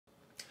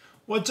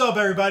What's up,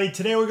 everybody?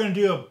 Today we're going to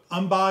do an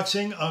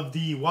unboxing of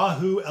the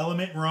Wahoo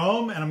Element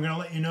Roam, and I'm going to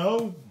let you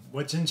know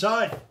what's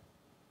inside.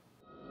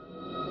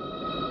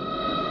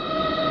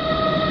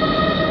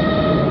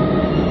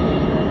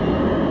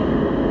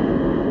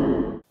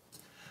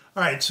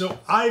 Alright, so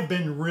I've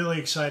been really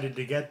excited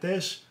to get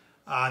this.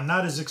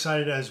 Not as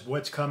excited as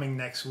what's coming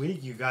next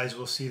week. You guys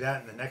will see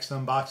that in the next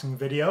unboxing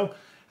video.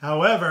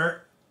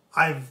 However,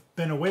 I've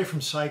been away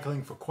from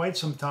cycling for quite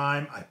some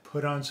time. I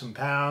put on some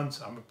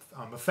pounds.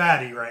 I'm a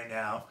fatty right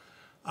now.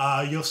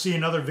 You'll see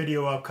another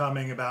video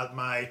upcoming about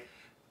my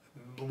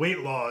weight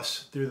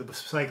loss through the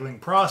cycling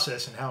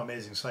process and how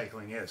amazing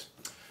cycling is.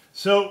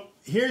 So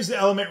here's the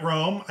Element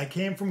Roam. I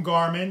came from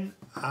Garmin.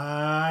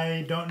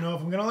 I don't know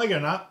if I'm going to like it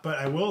or not, but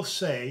I will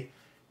say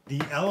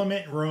the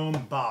Element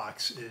Roam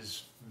box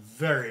is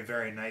very,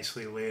 very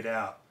nicely laid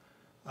out.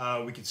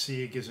 We can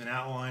see it gives an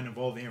outline of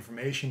all the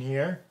information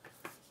here.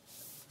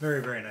 Very,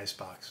 very nice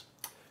box.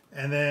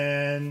 And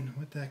then,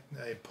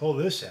 I pull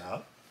this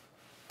out.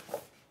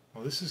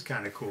 Well, this is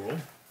kind of cool.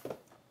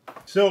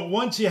 So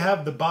once you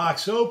have the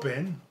box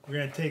open, we're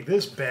going to take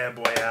this bad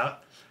boy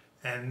out.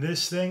 And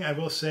this thing, I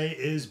will say,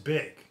 is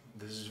big.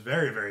 This is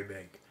very, very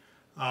big.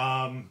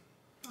 I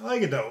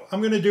like it though.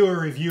 I'm going to do a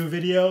review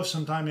video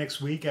sometime next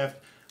week. I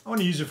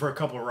want to use it for a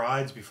couple of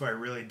rides before I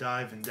really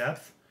dive in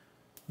depth.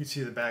 You can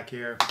see the back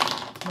here.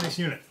 Nice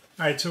unit.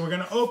 Alright, so we're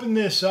going to open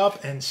this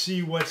up and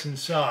see what's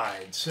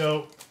inside.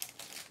 So,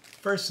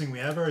 first thing we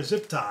have are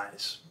zip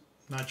ties.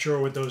 Not sure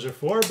what those are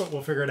for, but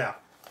we'll figure it out.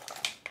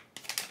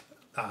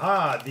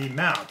 Aha, the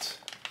mount.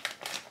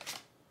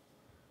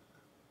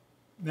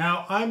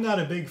 Now, I'm not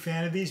a big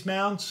fan of these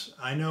mounts.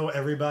 I know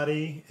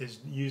everybody is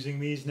using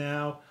these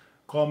now.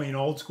 Call me an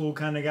old school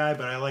kind of guy,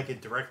 but I like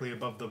it directly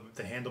above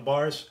the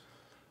handlebars.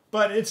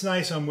 But it's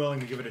nice. I'm willing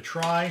to give it a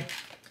try.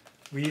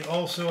 We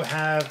also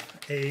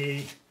have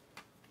a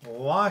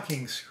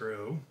locking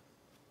screw.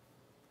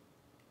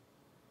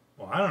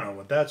 Well, I don't know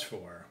what that's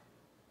for.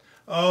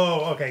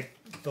 Oh, okay.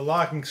 The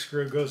locking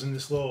screw goes in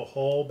this little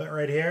hole bit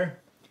right here,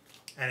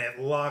 and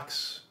it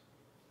locks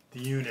the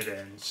unit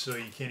in, so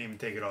you can't even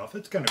take it off.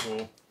 It's kind of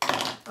cool.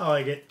 I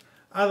like it.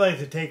 I like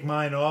to take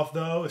mine off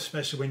though,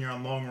 especially when you're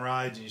on long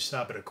rides and you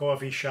stop at a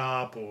coffee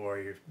shop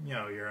or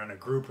you're on a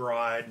group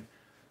ride.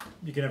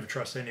 You can never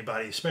trust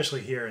anybody,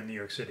 especially here in New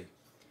York City.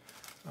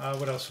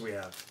 What else do we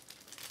have?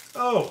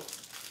 Oh,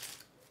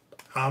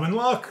 I'm in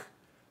luck.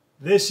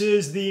 This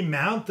is the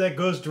mount that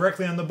goes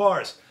directly on the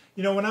bars.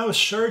 You know, when I was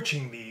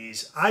searching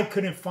these, I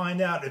couldn't find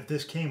out if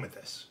this came with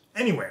this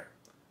anywhere.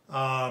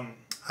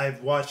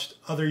 I've watched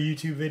other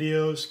YouTube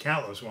videos,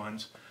 countless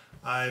ones.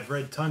 I've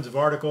read tons of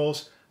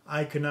articles.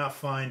 I could not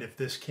find if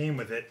this came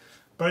with it,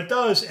 but it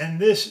does. And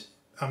this,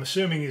 I'm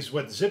assuming, is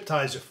what the zip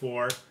ties are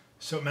for.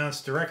 So it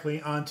mounts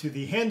directly onto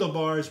the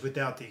handlebars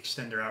without the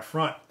extender out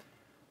front.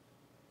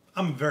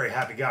 I'm a very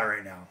happy guy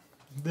right now.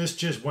 This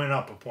just went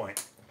up a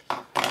point.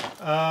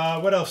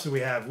 What else do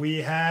we have? We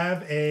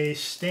have a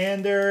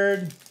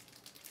standard,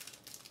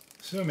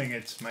 assuming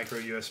it's micro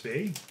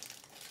USB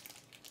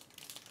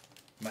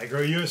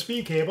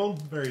cable,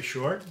 very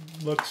short.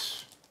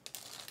 Let's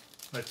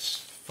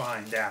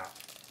find out.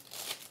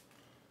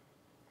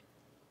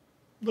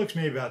 Looks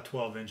maybe about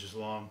 12 inches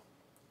long,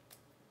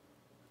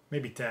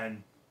 maybe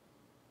 10.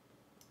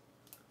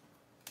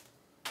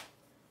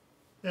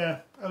 Yeah,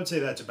 I would say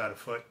that's about a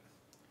foot.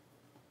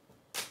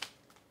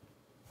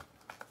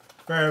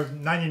 For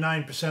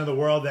 99% of the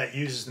world that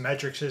uses the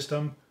metric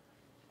system,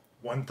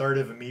 1/3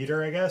 of a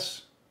meter, I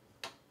guess.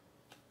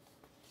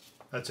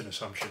 That's an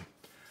assumption.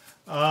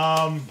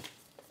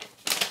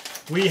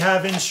 We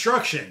have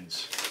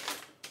instructions.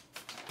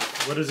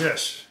 What is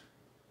this?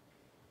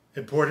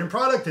 Important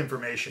product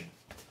information.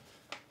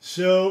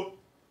 So,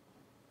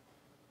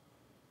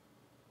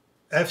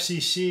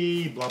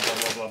 FCC, blah, blah,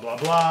 blah, blah, blah,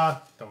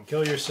 blah. Don't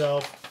kill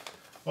yourself.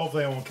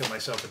 Hopefully I won't kill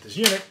myself with this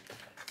unit.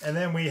 And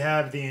then we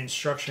have the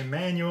instruction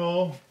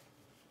manual,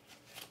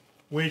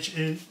 which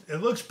is,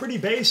 it looks pretty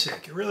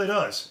basic. It really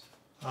does.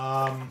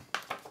 Yeah,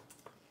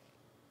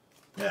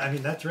 I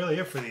mean, that's really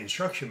it for the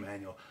instruction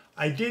manual.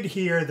 I did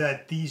hear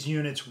that these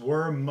units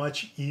were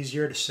much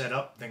easier to set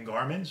up than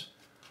Garmin's.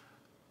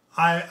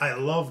 I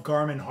love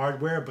Garmin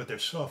hardware, but their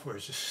software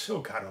is just so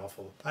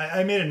god-awful.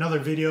 I made another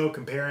video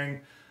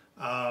comparing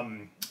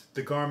the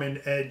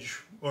Garmin Edge,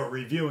 or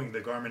reviewing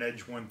the Garmin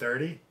Edge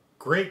 130.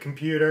 Great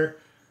computer,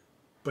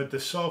 but the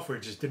software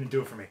just didn't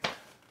do it for me.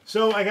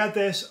 So I got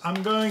this.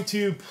 I'm going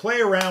to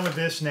play around with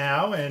this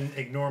now and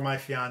ignore my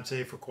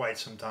fiance for quite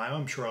some time.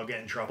 I'm sure I'll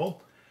get in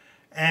trouble.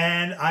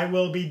 And I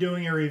will be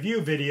doing a review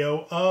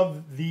video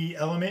of the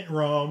Element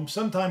Roam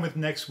sometime with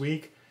next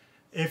week.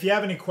 If you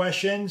have any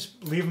questions,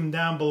 leave them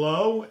down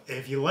below.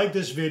 If you like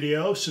this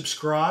video,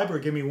 subscribe or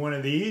give me one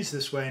of these.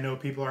 This way I know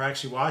people are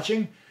actually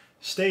watching.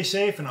 Stay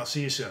safe, and I'll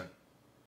see you soon.